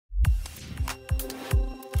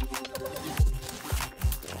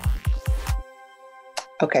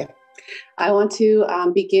Okay. I want to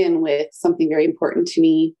begin with something very important to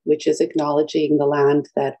me, which is acknowledging the land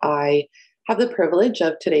that I have the privilege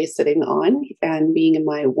of today sitting on and being in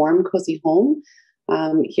my warm, cozy home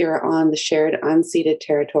here on the shared unceded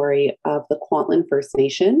territory of the Kwantlen First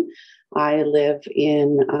Nation. I live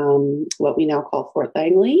in what we now call Fort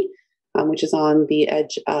Langley, which is on the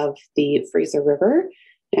edge of the Fraser River.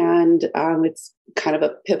 And it's kind of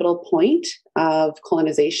a pivotal point of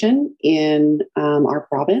colonization in our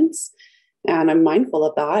province. And I'm mindful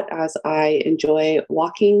of that as I enjoy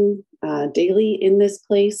walking daily in this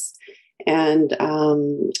place and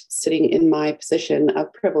sitting in my position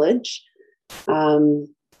of privilege to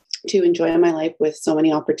enjoy my life with so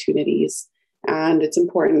many opportunities. And it's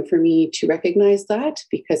important for me to recognize that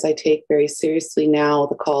because I take very seriously now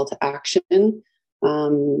the call to action.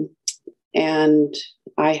 And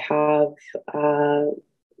I have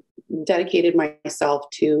dedicated myself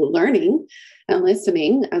to learning and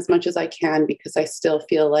listening as much as I can because I still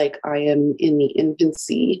feel like I am in the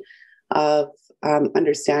infancy of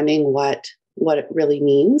understanding what it really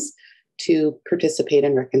means to participate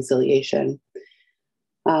in reconciliation.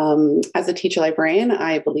 As a teacher librarian,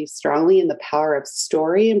 I believe strongly in the power of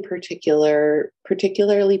story, in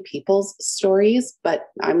particularly people's stories, but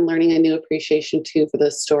I'm learning a new appreciation too for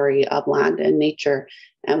the story of land and nature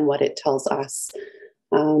and what it tells us.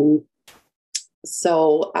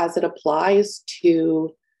 So as it applies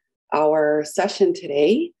to our session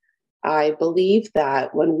today, I believe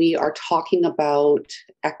that when we are talking about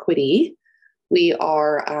equity, we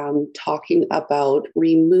are talking about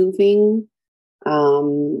removing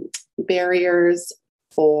barriers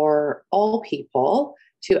for all people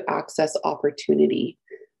to access opportunity.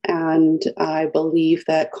 And I believe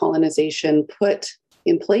that colonization put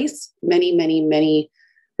in place many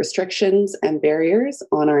restrictions and barriers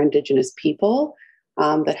on our Indigenous people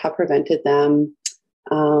that have prevented them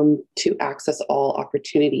to access all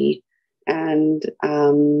opportunity. And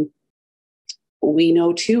we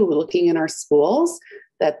know too, looking in our schools,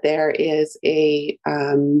 that there is a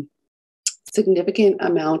significant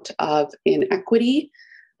amount of inequity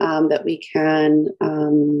that we can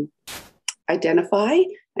identify.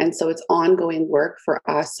 And so it's ongoing work for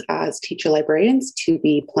us as teacher librarians to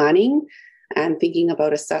be planning and thinking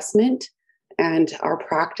about assessment and our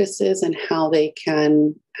practices and how it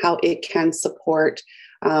can support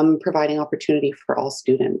providing opportunity for all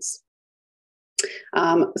students.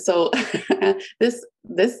 So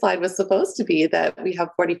this slide was supposed to be that we have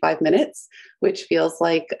 45 minutes, which feels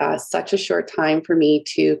like such a short time for me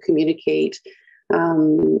to communicate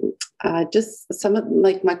just some of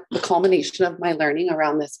the culmination of my learning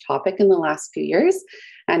around this topic in the last few years.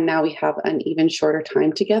 And now we have an even shorter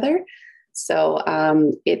time together. So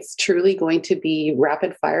it's truly going to be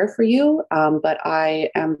rapid fire for you, but I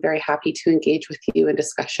am very happy to engage with you in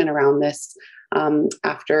discussion around this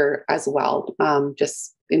after as well,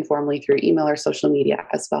 just informally through email or social media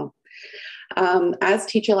as well. As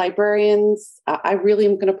teacher librarians, I really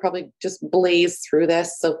am going to probably just blaze through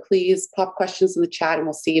this. So please pop questions in the chat and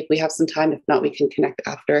we'll see if we have some time. If not, we can connect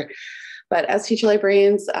after. But as teacher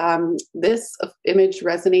librarians, this image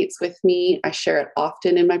resonates with me. I share it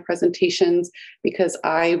often in my presentations because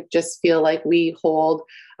I just feel like we hold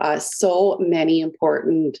so many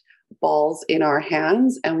important balls in our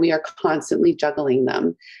hands and we are constantly juggling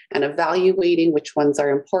them and evaluating which ones are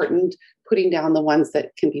important, putting down the ones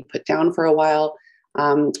that can be put down for a while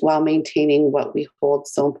maintaining what we hold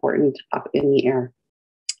so important up in the air.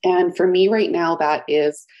 And for me right now, that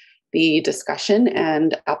is the discussion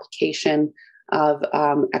and application of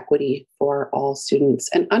equity for all students.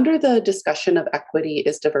 And under the discussion of equity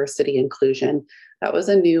is diversity inclusion. That was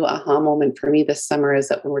a new aha moment for me this summer, is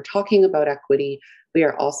that when we're talking about equity, we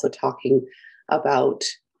are also talking about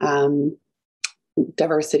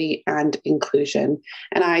diversity and inclusion.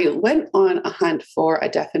 And I went on a hunt for a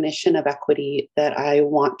definition of equity that I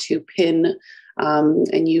want to pin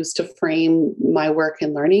and use to frame my work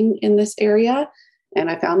and learning in this area. And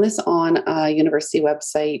I found this on a university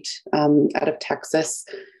website out of Texas.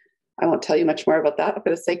 I won't tell you much more about that for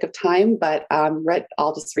the sake of time, but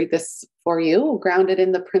I'll just read this for you. Grounded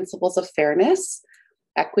in the principles of fairness,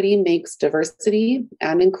 equity makes diversity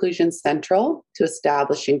and inclusion central to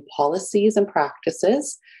establishing policies and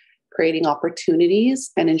practices, creating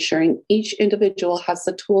opportunities, and ensuring each individual has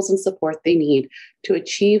the tools and support they need to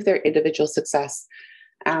achieve their individual success.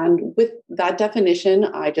 And with that definition,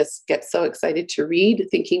 I just get so excited to read,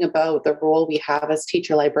 thinking about the role we have as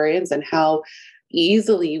teacher librarians and how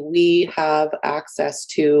easily we have access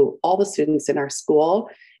to all the students in our school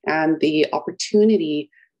and the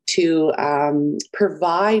opportunity to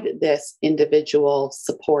provide this individual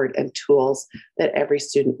support and tools that every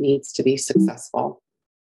student needs to be successful.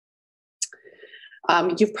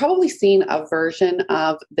 You've probably seen a version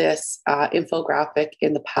of this infographic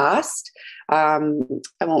in the past. I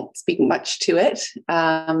won't speak much to it,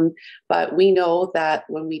 but we know that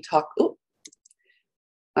when we talk,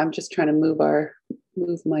 I'm just trying to move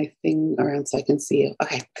my thing around so I can see you.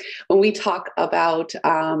 Okay. When we talk about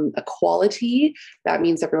equality, that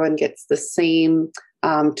means everyone gets the same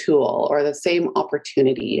tool or the same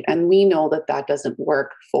opportunity. And we know that that doesn't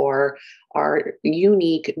work for our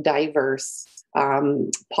unique, diverse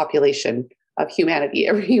population of humanity.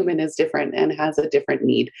 Every human is different and has a different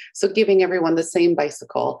need. So giving everyone the same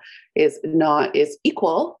bicycle is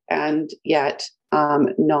equal and yet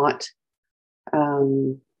not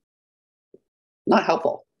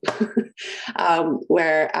helpful.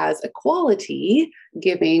 Whereas equality,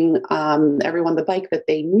 giving everyone the bike that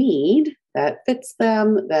they need, that fits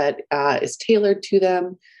them, that is tailored to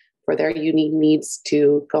them for their unique needs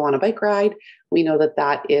to go on a bike ride, we know that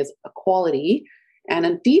that is equality. And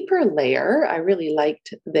a deeper layer, I really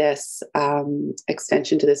liked this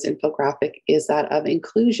extension to this infographic, is that of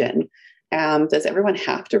inclusion. Does everyone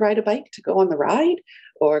have to ride a bike to go on the ride?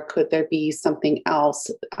 Or could there be something else?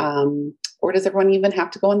 Or does everyone even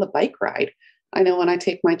have to go on the bike ride? I know when I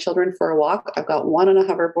take my children for a walk, I've got one on a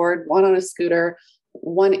hoverboard, one on a scooter,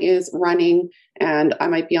 one is running, and I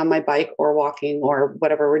might be on my bike or walking or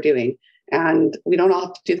whatever we're doing. And we don't all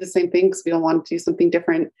have to do the same thing because we don't want to do something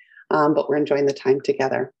different, but we're enjoying the time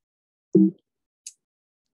together.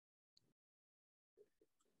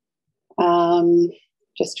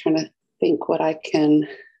 Just trying to think what I can.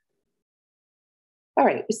 All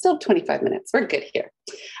right, we still have 25 minutes. We're good here.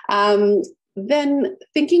 Then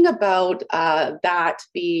thinking about that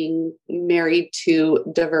being married to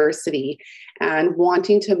diversity and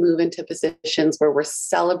wanting to move into positions where we're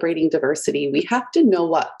celebrating diversity, we have to know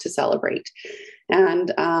what to celebrate.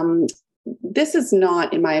 And this is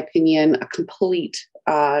not, in my opinion, a complete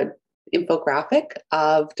infographic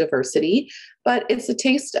of diversity, but it's a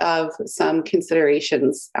taste of some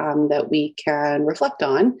considerations that we can reflect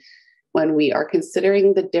on when we are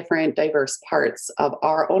considering the different diverse parts of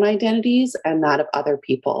our own identities and that of other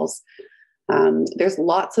people's. There's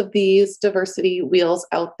lots of these diversity wheels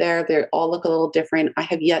out there. They all look a little different. I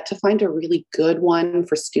have yet to find a really good one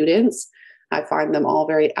for students. I find them all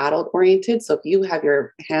very adult oriented. So if you have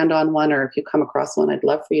your hand on one or if you come across one, I'd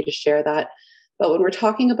love for you to share that. But when we're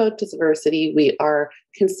talking about diversity, we are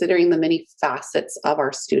considering the many facets of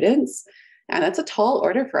our students. And that's a tall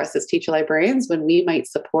order for us as teacher librarians when we might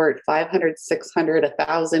support 500, 600,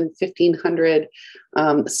 1,000, 1,500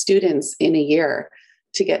 students in a year.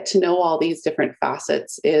 To get to know all these different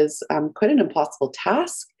facets is quite an impossible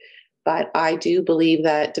task. But I do believe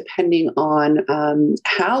that depending on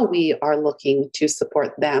how we are looking to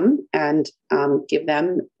support them and give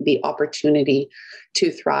them the opportunity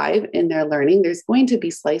to thrive in their learning, there's going to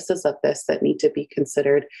be slices of this that need to be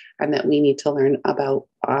considered and that we need to learn about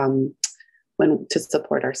when to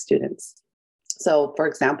support our students. So, for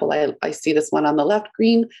example, I see this one on the left,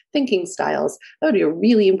 green thinking styles. That would be a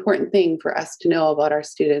really important thing for us to know about our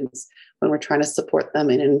students when we're trying to support them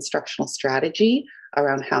in an instructional strategy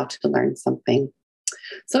around how to learn something.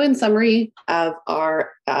 So in summary of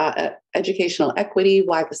our educational equity,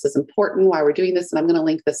 why this is important, why we're doing this, and I'm going to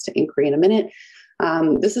link this to inquiry in a minute.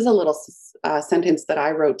 This is a little sentence that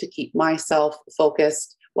I wrote to keep myself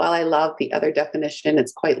focused. While I love the other definition,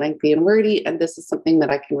 it's quite lengthy and wordy, and this is something that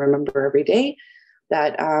I can remember every day,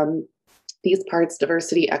 that these parts,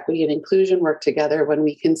 diversity, equity, and inclusion, work together when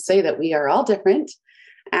we can say that we are all different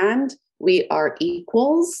and we are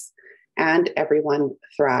equals and everyone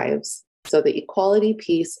thrives. So the equality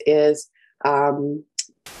piece is putting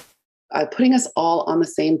us all on the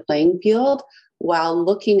same playing field while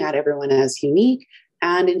looking at everyone as unique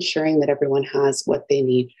and ensuring that everyone has what they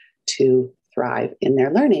need to thrive in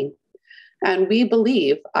their learning. And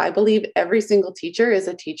I believe every single teacher is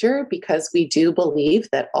a teacher because we do believe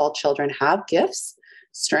that all children have gifts,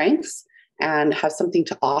 strengths, and have something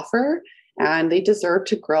to offer, and they deserve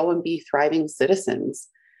to grow and be thriving citizens.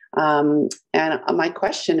 And my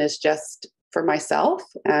question is just for myself,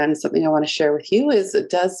 and something I want to share with you is,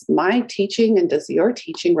 does my teaching and does your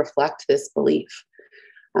teaching reflect this belief?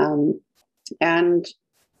 And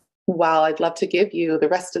while I'd love to give you the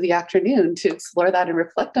rest of the afternoon to explore that and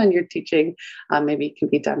reflect on your teaching, maybe it can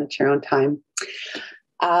be done at your own time.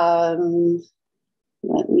 Let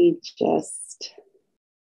me just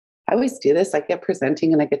I always do this. I get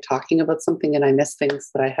presenting and I get talking about something and I miss things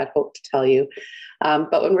that I had hoped to tell you.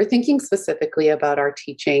 But when we're thinking specifically about our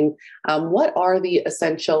teaching, what are the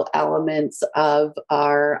essential elements of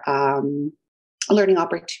our learning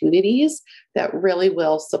opportunities that really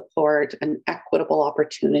will support an equitable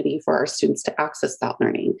opportunity for our students to access that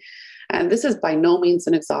learning? And this is by no means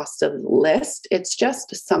an exhaustive list. It's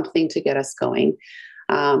just something to get us going.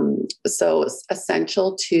 So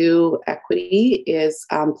essential to equity is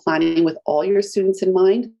planning with all your students in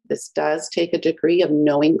mind. This does take a degree of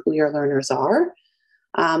knowing who your learners are,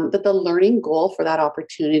 that the learning goal for that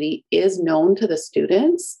opportunity is known to the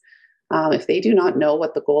students. If they do not know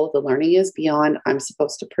what the goal of the learning is beyond, I'm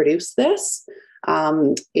supposed to produce this,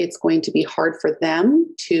 it's going to be hard for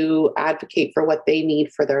them to advocate for what they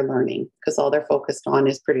need for their learning because all they're focused on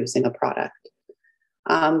is producing a product.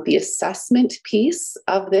 The assessment piece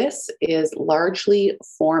of this is largely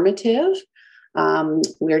formative.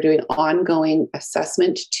 We're doing ongoing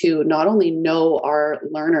assessment to not only know our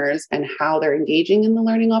learners and how they're engaging in the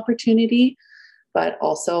learning opportunity, but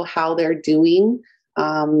also how they're doing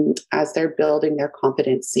as they're building their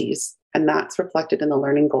competencies. And that's reflected in the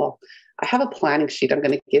learning goal. I have a planning sheet I'm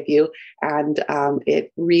going to give you, and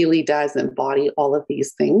it really does embody all of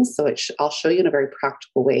these things. So I'll show you in a very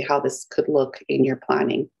practical way how this could look in your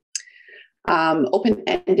planning.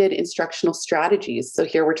 Open-ended instructional strategies. So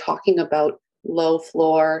here we're talking about low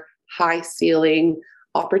floor, high ceiling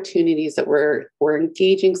opportunities that we're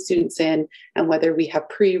engaging students in, and whether we have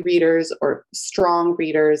pre-readers or strong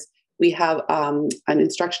readers, we have an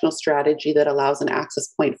instructional strategy that allows an access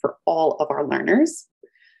point for all of our learners.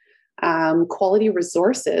 Quality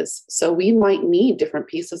resources. So we might need different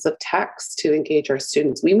pieces of text to engage our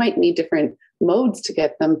students. We might need different modes to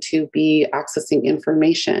get them to be accessing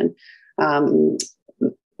information.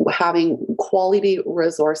 Having quality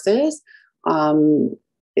resources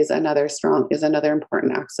is another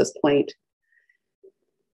important access point.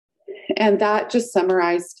 And that just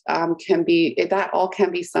summarized can be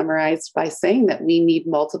summarized by saying that we need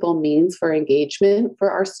multiple means for engagement for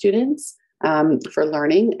our students, for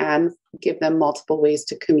learning, and give them multiple ways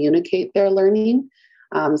to communicate their learning.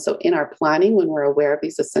 So in our planning, when we're aware of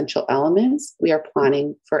these essential elements, we are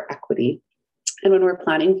planning for equity. And when we're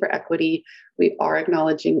planning for equity, we are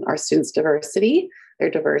acknowledging our students' diversity, their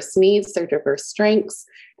diverse needs, their diverse strengths,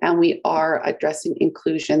 and we are addressing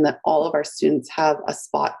inclusion, that all of our students have a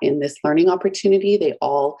spot in this learning opportunity. They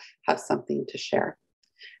all have something to share.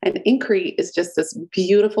 And Inquiry is just this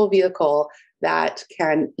beautiful vehicle that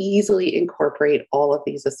can easily incorporate all of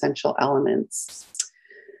these essential elements.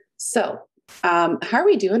 So, how are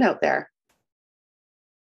we doing out there?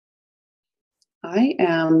 I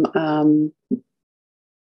am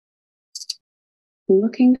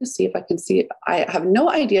looking to see if I can see. I have no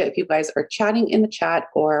idea if you guys are chatting in the chat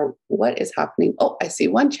or what is happening. Oh, I see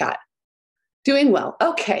one chat. Doing well.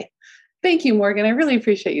 Okay. Thank you, Morgan. I really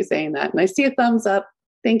appreciate you saying that. And I see a thumbs up.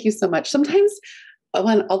 Thank you so much. Sometimes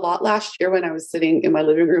last year when I was sitting in my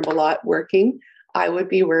living room a lot working, I would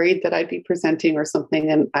be worried that I'd be presenting or something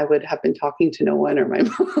and I would have been talking to no one, or my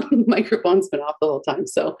microphone's been off the whole time.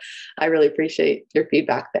 So I really appreciate your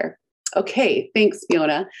feedback there. Okay, thanks,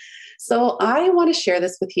 Fiona. So I want to share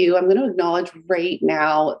this with you. I'm going to acknowledge right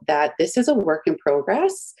now that this is a work in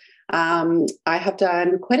progress. I have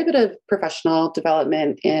done quite a bit of professional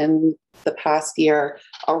development in the past year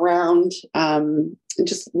around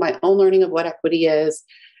just my own learning of what equity is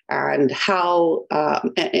and how,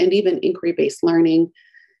 and even inquiry-based learning,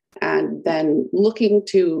 and then looking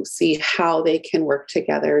to see how they can work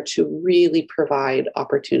together to really provide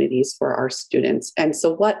opportunities for our students. And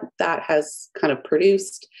so what that has kind of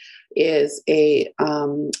produced is a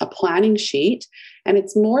planning sheet, and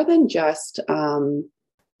it's more than just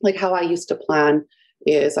like how I used to plan.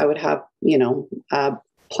 Is I would have a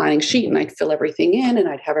planning sheet and I'd fill everything in and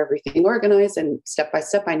I'd have everything organized, and step by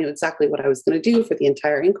step I knew exactly what I was going to do for the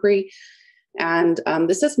entire inquiry. And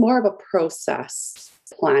this is more of a process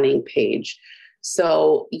planning page.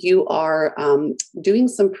 So you are doing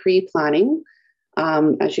some pre-planning.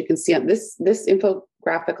 As you can see on this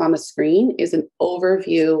infographic on the screen is an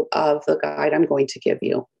overview of the guide I'm going to give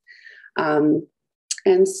you.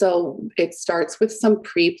 And so it starts with some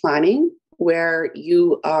pre-planning where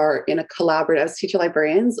you are in a collaborative. As teacher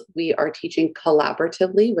librarians, we are teaching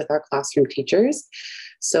collaboratively with our classroom teachers.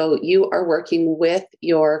 So you are working with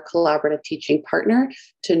your collaborative teaching partner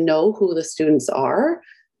to know who the students are.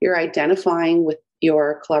 You're identifying with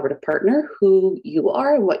your collaborative partner who you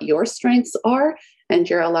are, what your strengths are, and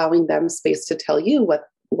you're allowing them space to tell you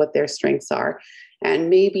what their strengths are. And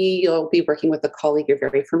maybe you'll be working with a colleague you're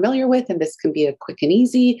very familiar with, and this can be a quick and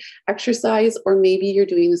easy exercise. Or maybe you're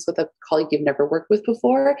doing this with a colleague you've never worked with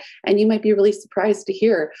before, and you might be really surprised to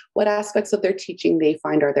hear what aspects of their teaching they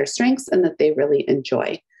find are their strengths and that they really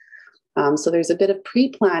enjoy. So there's a bit of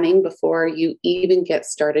pre-planning before you even get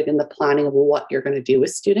started in the planning of what you're going to do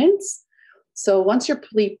with students. So once your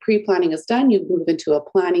pre-planning is done, you move into a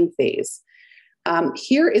planning phase.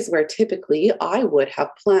 Here is where typically I would have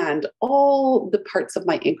planned all the parts of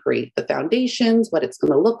my inquiry, the foundations, what it's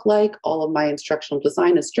going to look like, all of my instructional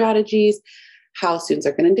design and strategies, how students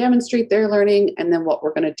are going to demonstrate their learning, and then what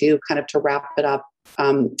we're going to do kind of to wrap it up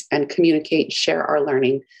and communicate, share our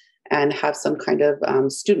learning, and have some kind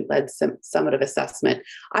of student-led summative assessment.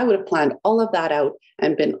 I would have planned all of that out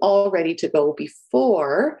and been all ready to go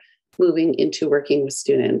before moving into working with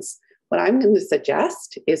students. What I'm going to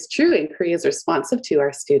suggest is true inquiry is responsive to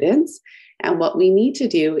our students. And what we need to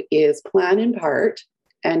do is plan in part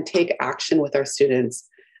and take action with our students.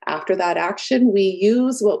 After that action, we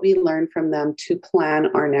use what we learn from them to plan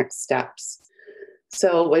our next steps.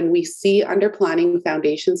 So when we see under planning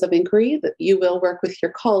foundations of inquiry, that you will work with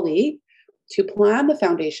your colleague to plan the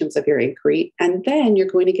foundations of your inquiry, and then you're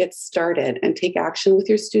going to get started and take action with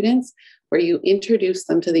your students where you introduce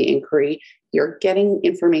them to the inquiry. You're getting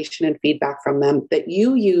information and feedback from them that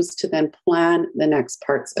you use to then plan the next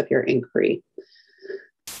parts of your inquiry.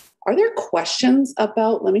 Are there questions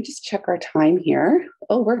about, let me just check our time here.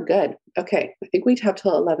 Oh, we're good. Okay, I think we have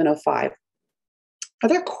till 11:05. Are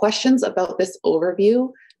there questions about this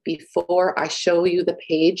overview before I show you the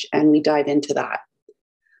page and we dive into that?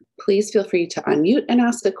 Please feel free to unmute and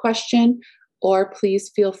ask a question, or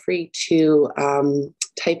please feel free to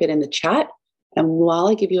type it in the chat. And while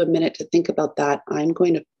I give you a minute to think about that, I'm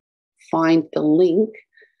going to find the link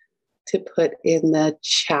to put in the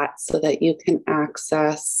chat so that you can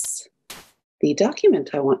access the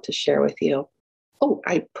document I want to share with you. Oh,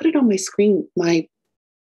 I put it on my screen, my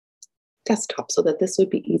desktop, so that this would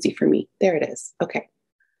be easy for me. There it is. Okay.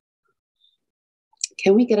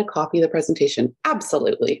 Can we get a copy of the presentation?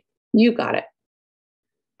 Absolutely. You got it.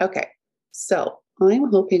 Okay. So I'm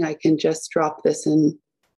hoping I can just drop this and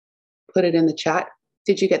put it in the chat.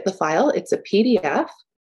 Did you get the file? It's a PDF.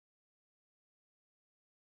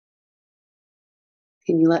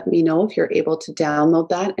 Can you let me know if you're able to download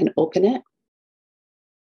that and open it?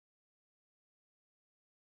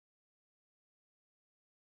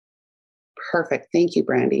 Perfect. Thank you,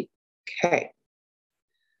 Brandy. Okay.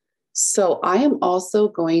 So I am also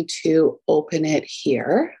going to open it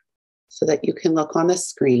here so that you can look on the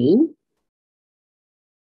screen.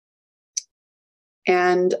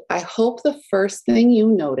 And I hope the first thing you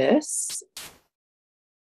notice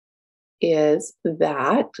is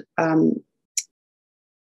that,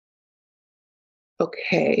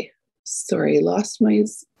 okay, sorry, lost my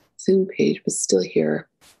Zoom page, but still here.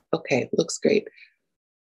 Okay, looks great.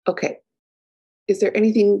 Okay. Is there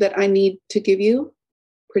anything that I need to give you?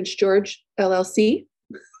 Prince George LLC?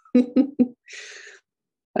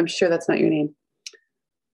 I'm sure that's not your name.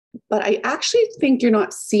 But I actually think you're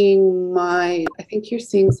not seeing I think you're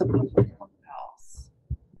seeing something else.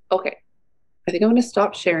 Okay. I think I'm going to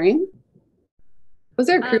stop sharing. Was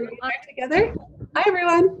there a group together? Hi,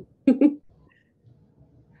 everyone.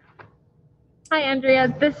 Hi,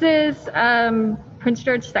 Andrea. This is Prince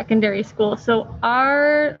George Secondary School. So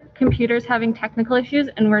our computer's having technical issues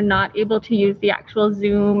and we're not able to use the actual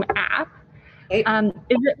Zoom app. Okay.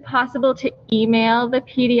 Is it possible to email the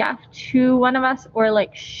PDF to one of us or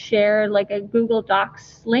like share like a Google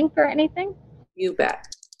Docs link or anything? You bet.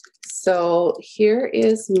 So here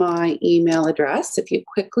is my email address. If you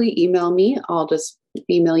quickly email me, I'll just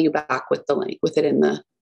email you back with the link, with it in the.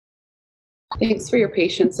 Thanks for your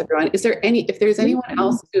patience, everyone. If there's anyone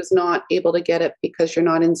else who's not able to get it because you're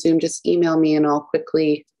not in Zoom, just email me and I'll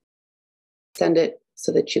quickly send it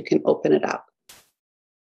so that you can open it up.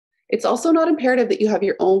 It's also not imperative that you have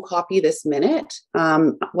your own copy this minute.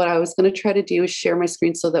 What I was going to try to do is share my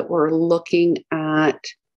screen so that we're looking at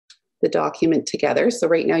the document together. So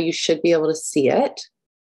right now you should be able to see it.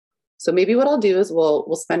 So maybe what I'll do is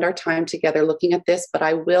we'll spend our time together looking at this, but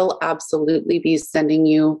I will absolutely be sending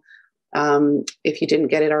you, if you didn't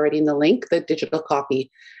get it already in the link, the digital copy.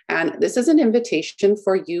 And this is an invitation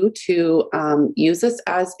for you to use this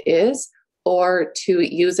as is, or to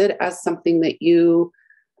use it as something that you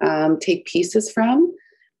take pieces from,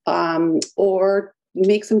 or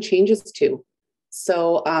make some changes to.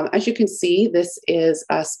 So as you can see, this is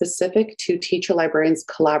specific to teacher librarians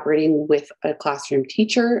collaborating with a classroom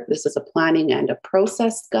teacher. This is a planning and a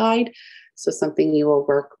process guide. So something you will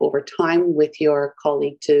work over time with your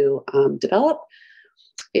colleague to develop.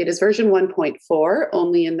 It is version 1.4,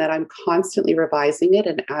 only in that I'm constantly revising it.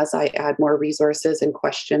 And as I add more resources and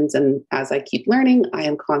questions, and as I keep learning, I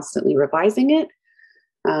am constantly revising it.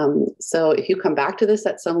 So if you come back to this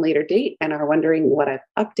at some later date and are wondering what I've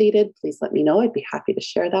updated, please let me know. I'd be happy to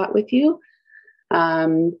share that with you.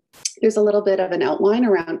 There's a little bit of an outline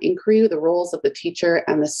around inquiry, the roles of the teacher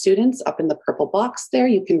and the students up in the purple box there.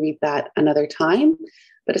 You can read that another time.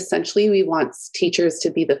 But essentially, we want teachers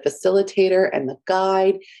to be the facilitator and the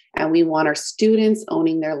guide, and we want our students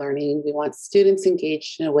owning their learning. We want students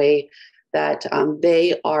engaged in a way that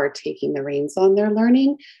they are taking the reins on their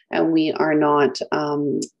learning, and we are not,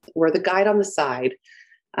 we're the guide on the side,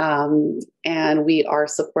 and we are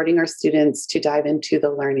supporting our students to dive into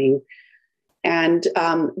the learning. And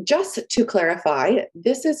just to clarify,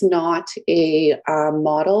 this is not a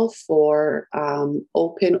model for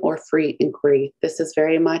open or free inquiry. This is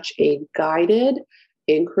very much a guided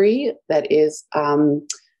inquiry that is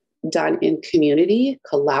done in community,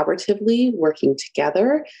 collaboratively, working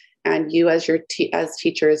together. And you, as as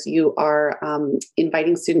teachers, you are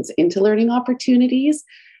inviting students into learning opportunities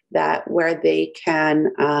that where they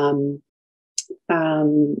can,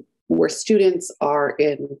 where students are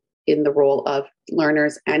in the role of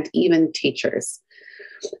learners and even teachers.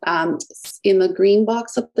 In the green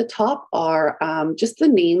box at the top are just the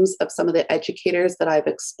names of some of the educators that I've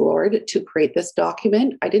explored to create this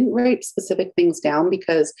document. I didn't write specific things down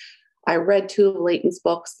because I read two of Leighton's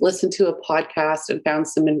books, listened to a podcast, and found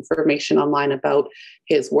some information online about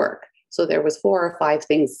his work. So there was 4 or 5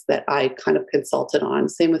 things that I kind of consulted on.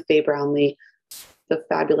 Same with Faye Brownlee, the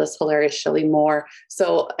fabulous, hilarious Shelley Moore,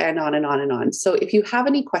 so, and on and on and on. So if you have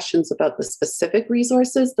any questions about the specific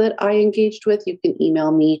resources that I engaged with, you can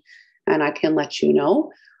email me and I can let you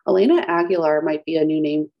know. Elena Aguilar might be a new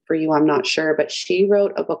name for you, I'm not sure, but she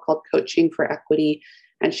wrote a book called Coaching for Equity,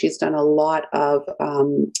 and she's done a lot of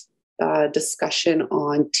discussion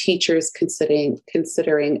on teachers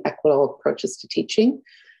considering equitable approaches to teaching.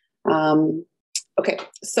 Okay,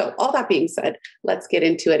 so all that being said, let's get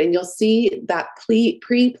into it. And you'll see that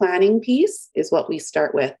pre-planning piece is what we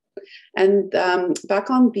start with. And back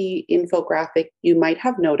on the infographic, you might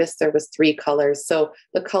have noticed there was 3 colors. So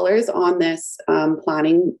the colors on this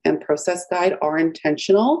planning and process guide are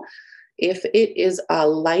intentional. If it is a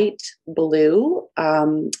light blue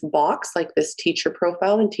box, like this teacher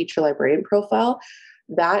profile and teacher librarian profile,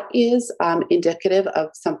 that is indicative of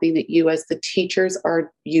something that you as the teachers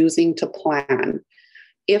are using to plan.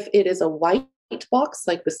 If it is a white box,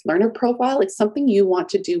 like this learner profile, it's something you want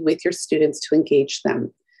to do with your students to engage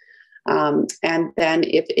them. And then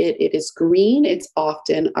if it is green, it's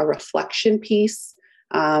often a reflection piece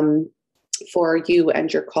for you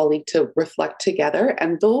and your colleague to reflect together.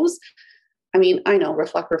 And those, I mean, I know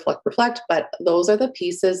reflect, but those are the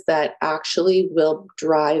pieces that actually will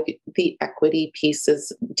drive the equity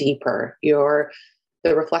pieces deeper.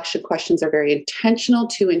 The reflection questions are very intentional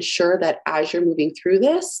to ensure that as you're moving through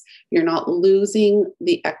this, you're not losing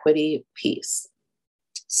the equity piece.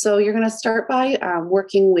 So you're going to start by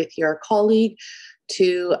working with your colleague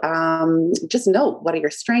to just note what are your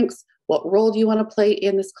strengths, what role do you want to play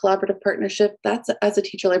in this collaborative partnership. That's, as a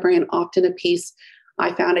teacher librarian, often a piece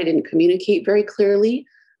I found I didn't communicate very clearly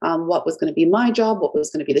what was going to be my job, what was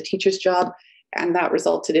going to be the teacher's job, and that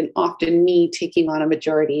resulted in often me taking on a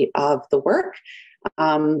majority of the work.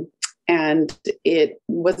 And it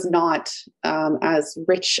was not as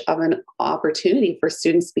rich of an opportunity for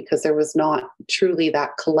students because there was not truly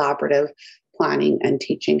that collaborative planning and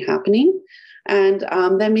teaching happening. And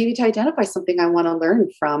then maybe to identify something I want to learn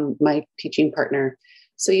from my teaching partner.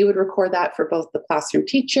 So you would record that for both the classroom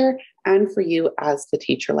teacher and for you as the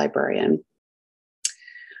teacher librarian.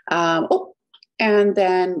 And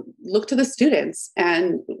then look to the students.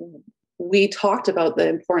 And we talked about the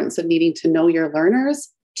importance of needing to know your learners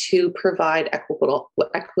to provide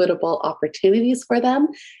equitable opportunities for them.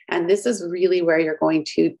 And this is really where you're going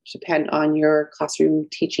to depend on your classroom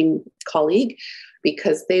teaching colleague,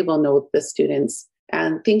 because they will know the students,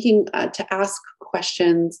 and thinking to ask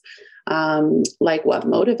questions like what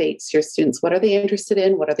motivates your students? What are they interested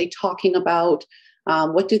in? What are they talking about?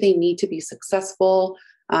 What do they need to be successful?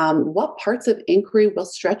 What parts of inquiry will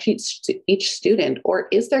stretch each student? Or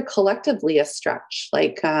is there collectively a stretch,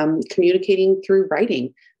 like communicating through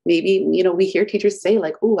writing? Maybe, we hear teachers say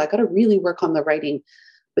like, oh, I got to really work on the writing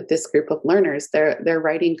with this group of learners. Their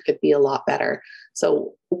writing could be a lot better.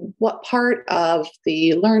 So what part of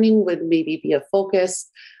the learning would maybe be a focus?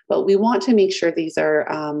 But we want to make sure these are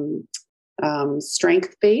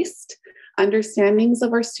strength-based understandings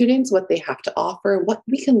of our students, what they have to offer, what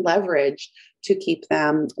we can leverage to keep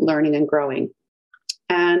them learning and growing.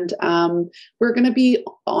 And we're going to be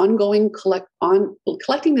collecting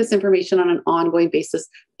this information on an ongoing basis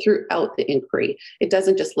throughout the inquiry. It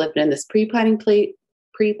doesn't just live in this pre-planning place,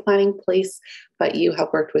 but you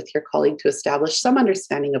have worked with your colleague to establish some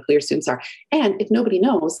understanding of who your students are. And if nobody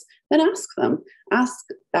knows, then ask them. Ask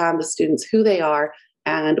the students who they are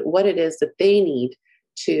and what it is that they need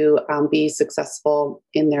to be successful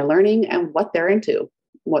in their learning and what they're into,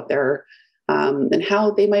 what they're and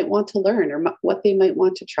how they might want to learn or what they might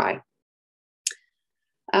want to try.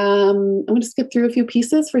 I'm going to skip through a few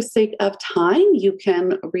pieces for sake of time. You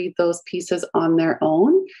can read those pieces on their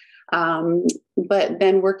own. But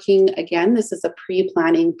then working, again, this is a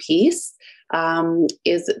pre-planning piece, and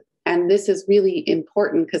this is really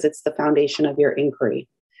important because it's the foundation of your inquiry.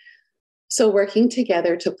 So working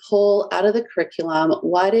together to pull out of the curriculum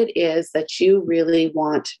what it is that you really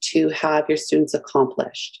want to have your students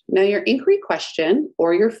accomplished. Now, your inquiry question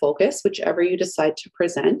or your focus, whichever you decide to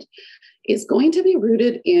present, is going to be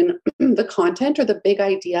rooted in the content or the big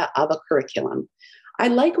idea of a curriculum. I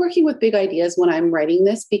like working with big ideas when I'm writing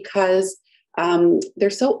this because they're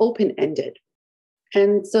so open-ended.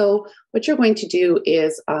 And so what you're going to do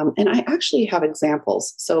is, and I actually have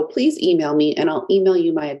examples, so please email me and I'll email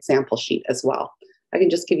you my example sheet as well. I can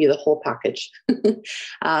just give you the whole package.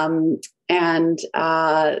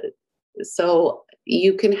 So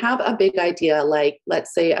you can have a big idea, like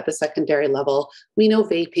let's say at the secondary level, we know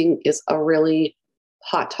vaping is a really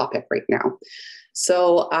hot topic right now.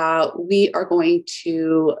 So we are going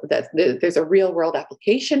to, there's a real world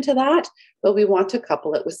application to that, but we want to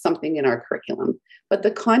couple it with something in our curriculum. But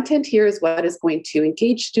the content here is what is going to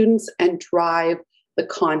engage students and drive the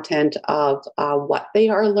content of what they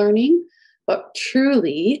are learning. But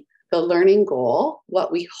truly, the learning goal,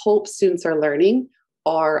 what we hope students are learning,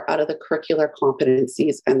 are out of the curricular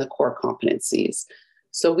competencies and the core competencies.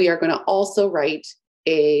 So we are going to also write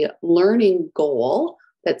a learning goal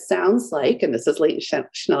that sounds like, and this is Leighton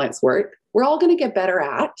Schnellick's work, we're all going to get better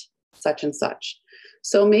at such and such.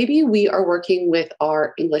 So maybe we are working with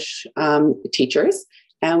our English teachers,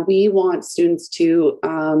 and we want students to,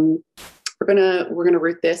 we're gonna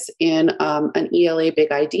root this in an ELA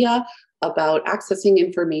big idea about accessing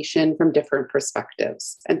information from different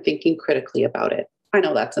perspectives and thinking critically about it. I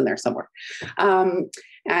know that's in there somewhere.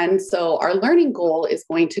 And so our learning goal is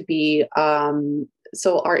going to be,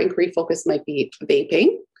 so our inquiry focus might be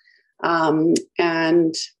vaping.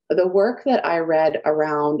 And the work that I read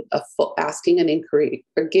around asking an inquiry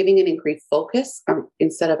or giving an inquiry focus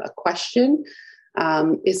instead of a question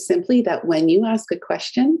is simply that when you ask a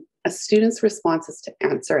question, a student's response is to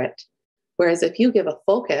answer it. Whereas if you give a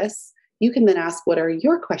focus, you can then ask, what are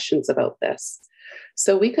your questions about this?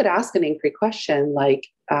 So we could ask an inquiry question like,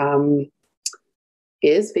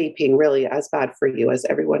 is vaping really as bad for you as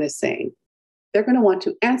everyone is saying? They're going to want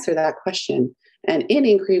to answer that question. And in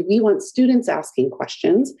inquiry, we want students asking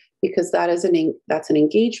questions because that's an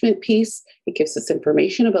engagement piece. It gives us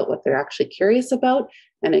information about what they're actually curious about,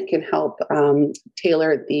 and it can help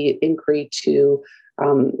tailor the inquiry to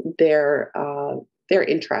their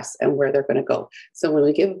interests and where they're going to go. So when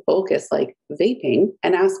we give a focus like vaping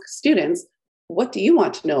and ask students, what do you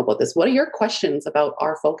want to know about this? What are your questions about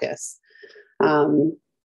our focus?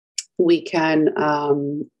 We can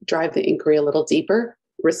drive the inquiry a little deeper,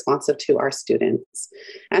 responsive to our students.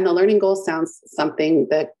 And the learning goal sounds something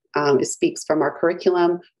that speaks from our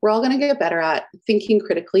curriculum. We're all going to get better at thinking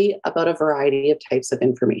critically about a variety of types of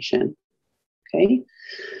information. Okay.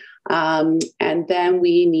 And then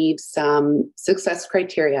we need some success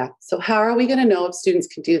criteria. So how are we going to know if students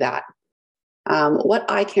can do that? What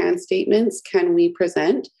I can statements can we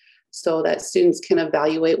present so that students can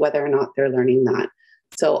evaluate whether or not they're learning that?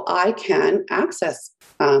 So I can access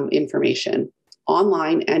information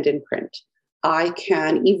online and in print. I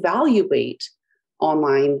can evaluate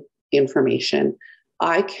online information.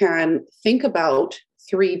 I can think about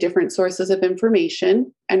 3 different sources of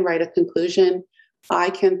information and write a conclusion. I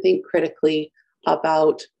can think critically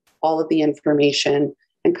about all of the information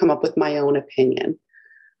and come up with my own opinion.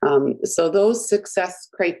 So those success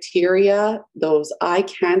criteria, those I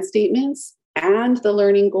can statements, and the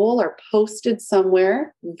learning goal are posted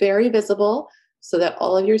somewhere, very visible, so that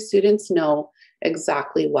all of your students know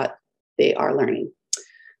exactly what they are learning.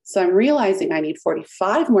 So I'm realizing I need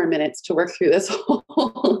 45 more minutes to work through this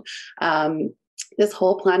whole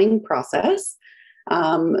planning process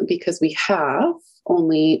because we have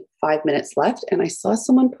only 5 minutes left. And I saw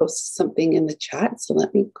someone post something in the chat, so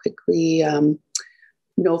let me quickly,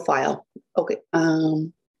 no file. Okay.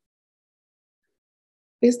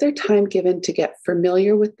 Is there time given to get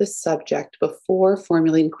familiar with the subject before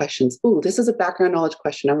formulating questions? Ooh, this is a background knowledge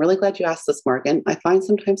question. I'm really glad you asked this, Morgan. I find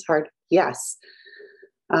sometimes hard. Yes.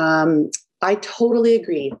 I totally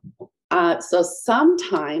agree. So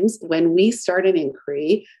sometimes when we start an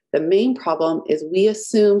inquiry, the main problem is we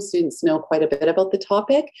assume students know quite a bit about the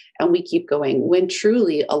topic and we keep going, when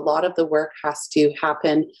truly a lot of the work has to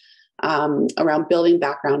happen around building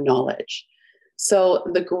background knowledge. So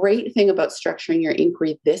the great thing about structuring your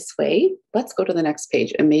inquiry this way, let's go to the next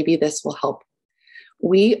page and maybe this will help.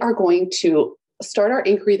 We are going to start our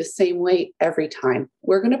inquiry the same way every time.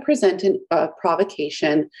 We're going to present a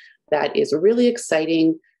provocation that is really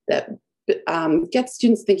exciting, that gets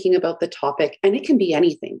students thinking about the topic, and it can be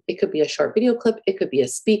anything. It could be a short video clip, it could be a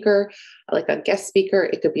speaker, like a guest speaker,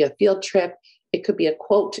 it could be a field trip, it could be a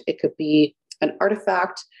quote, it could be an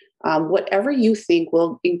artifact, whatever you think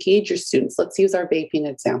will engage your students. Let's use our vaping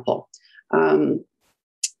example.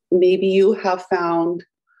 Maybe you have found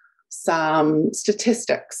some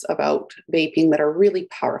statistics about vaping that are really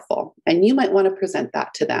powerful, and you might want to present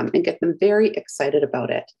that to them and get them very excited about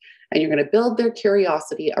it. And you're going to build their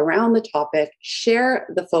curiosity around the topic, share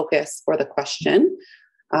the focus or the question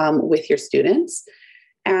with your students,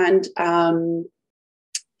 and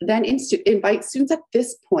then invite students at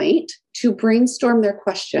this point to brainstorm their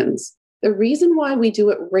questions. The reason why we do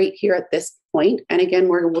it right here at this point, and again,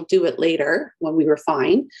 we'll do it later when we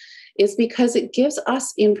refine, is because it gives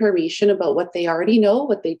us information about what they already know,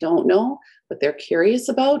 what they don't know, what they're curious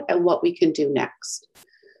about, and what we can do next.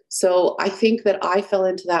 So I think that I fell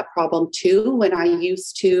into that problem too when I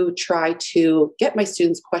used to try to get my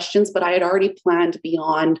students questions, but I had already planned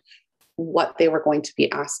beyond what they were going to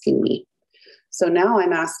be asking me. So now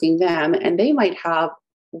I'm asking them, and they might have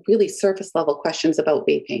really surface level questions about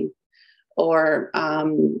vaping, or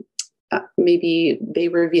maybe they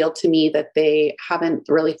reveal to me that they haven't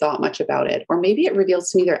really thought much about it, or maybe it reveals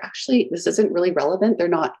to me this isn't really relevant. They're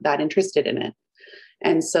not that interested in it.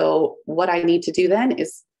 And so what I need to do then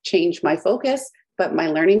is change my focus, but my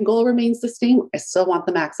learning goal remains the same. I still want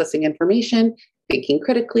them accessing information, thinking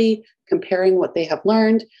critically, comparing what they have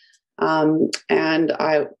learned, and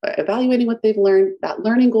evaluating what they've learned. That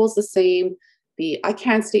learning goal is the same. The I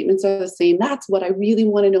can statements are the same. That's what I really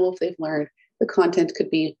want to know if they've learned. The content could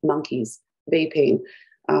be monkeys, vaping,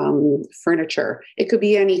 furniture. It could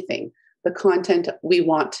be anything. The content, we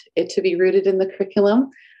want it to be rooted in the curriculum.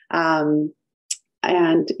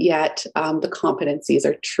 And yet the competencies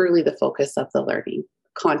are truly the focus of the learning.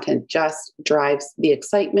 Content just drives the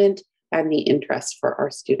excitement and the interest for our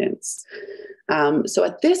students. So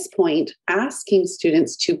at this point, asking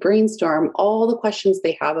students to brainstorm all the questions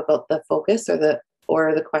they have about the focus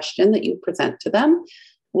or the question that you present to them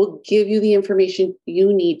will give you the information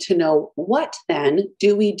you need to know what then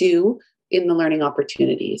do we do in the learning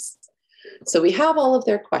opportunities. So we have all of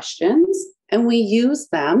their questions, and we use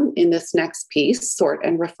them in this next piece, sort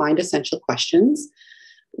and refined essential questions.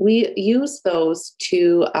 We use those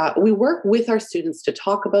to, we work with our students to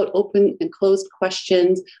talk about open and closed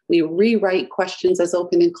questions. We rewrite questions as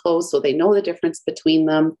open and closed so they know the difference between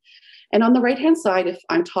them. And on the right-hand side, if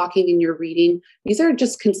I'm talking and you're reading, these are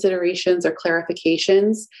just considerations or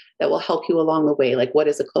clarifications that will help you along the way, like what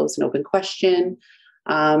is a closed and open question?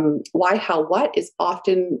 Why, how, what is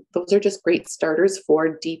often, those are just great starters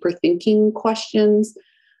for deeper thinking questions.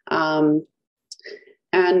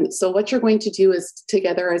 And so what you're going to do is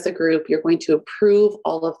together as a group, you're going to approve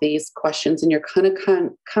all of these questions, and you're going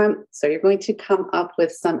to come up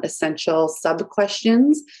with some essential sub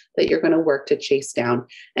questions that you're going to work to chase down.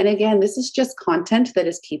 And again, this is just content that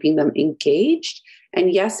is keeping them engaged.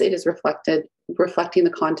 And yes, it is reflecting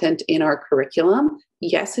the content in our curriculum.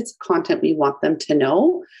 Yes, it's content we want them to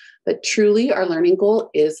know, but truly our learning goal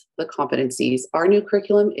is the competencies. Our new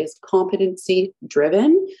curriculum is competency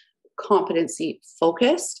driven, competency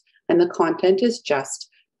focused, and the content is just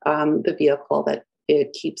the vehicle that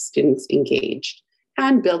it keeps students engaged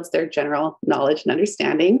and builds their general knowledge and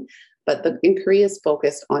understanding. But the inquiry is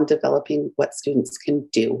focused on developing what students can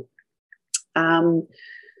do.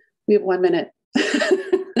 We have 1 minute.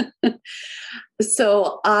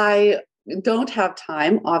 So I don't have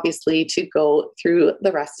time, obviously, to go through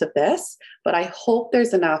the rest of this, but I hope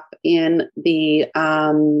there's enough in the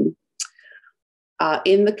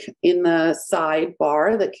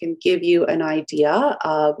sidebar that can give you an idea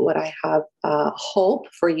of what I have hope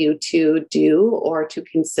for you to do or to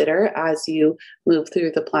consider as you move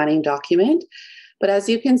through the planning document. But as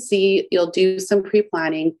you can see, you'll do some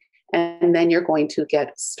pre-planning, and then you're going to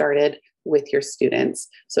get started with your students.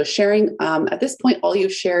 So sharing, at this point, all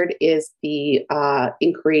you've shared is the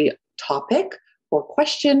inquiry topic or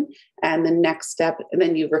question, and the next step, and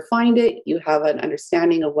then you refined it, you have an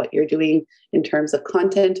understanding of what you're doing in terms of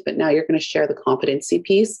content, but now you're going to share the competency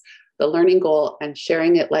piece, the learning goal, and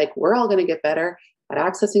sharing it like we're all going to get better at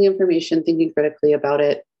accessing information, thinking critically about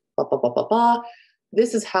it, blah, blah, blah, blah, blah.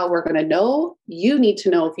 This is how we're going to know. You need to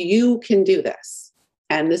know if you can do this.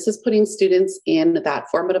 And this is putting students in that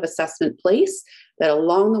formative assessment place that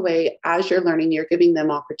along the way, as you're learning, you're giving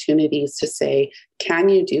them opportunities to say, can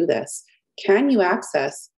you do this? Can you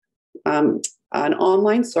access an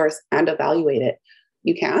online source and evaluate it?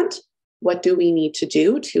 You can't. What do we need to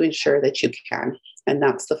do to ensure that you can? And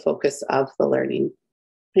that's the focus of the learning.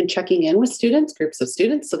 And checking in with students, groups of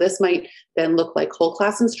students. So this might then look like whole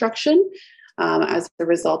class instruction as a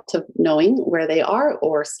result of knowing where they are,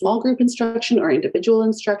 or small group instruction, or individual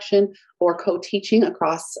instruction, or co-teaching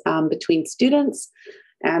across between students.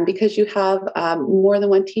 And because you have more than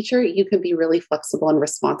one teacher, you can be really flexible and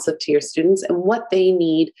responsive to your students and what they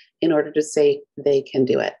need in order to say they can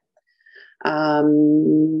do it.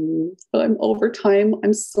 I'm over time.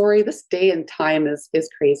 I'm sorry. This day and time is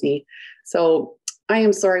crazy. So I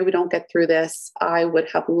am sorry we don't get through this. I would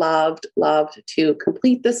have loved to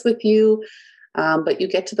complete this with you. But you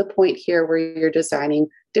get to the point here where you're designing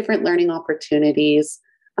different learning opportunities,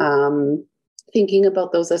 thinking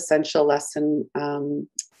about those essential lesson,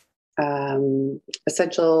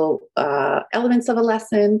 essential elements of a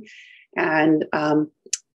lesson, and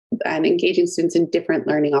engaging students in different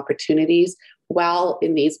learning opportunities while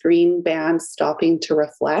in these green bands stopping to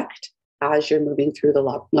reflect as you're moving through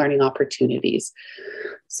the learning opportunities.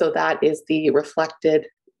 So that is the reflected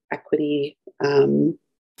equity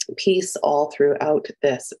piece all throughout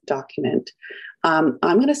this document. I'm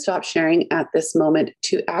going to stop sharing at this moment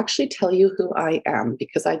to actually tell you who I am,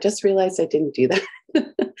 because I just realized I didn't do that.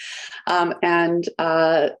 And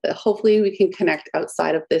hopefully we can connect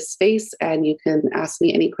outside of this space, and you can ask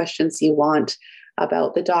me any questions you want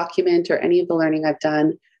about the document or any of the learning I've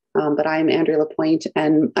done. But I'm Andrea LaPointe,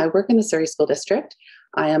 and I work in the Surrey School District.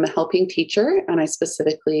 I am a helping teacher, and I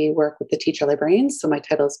specifically work with the teacher librarians. So my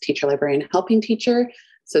title is Teacher Librarian Helping Teacher.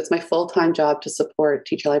 So it's my full-time job to support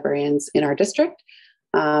teacher librarians in our district.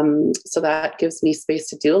 So that gives me space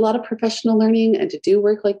to do a lot of professional learning and to do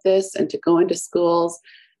work like this and to go into schools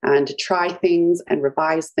and to try things and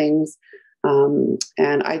revise things. And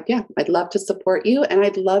I'd love to support you, and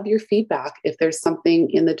I'd love your feedback. If there's something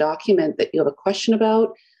in the document that you have a question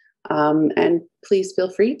about, and please feel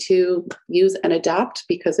free to use and adapt,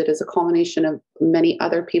 because it is a culmination of many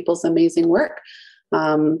other people's amazing work.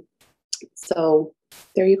 So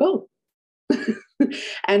there you go.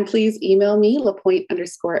 And please email me,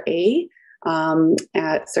 LaPointe_A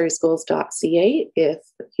at surreyschools.ca if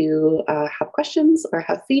you have questions or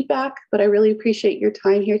have feedback. But I really appreciate your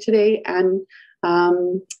time here today. And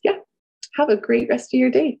have a great rest of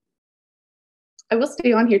your day. I will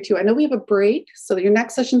stay on here too. I know we have a break, so your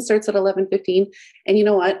next session starts at 11:15. And you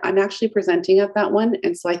know what? I'm actually presenting at that one.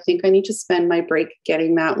 And so I think I need to spend my break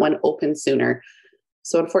getting that one open sooner.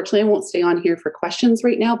 So unfortunately, I won't stay on here for questions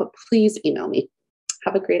right now, but please email me.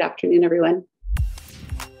 Have a great afternoon, everyone.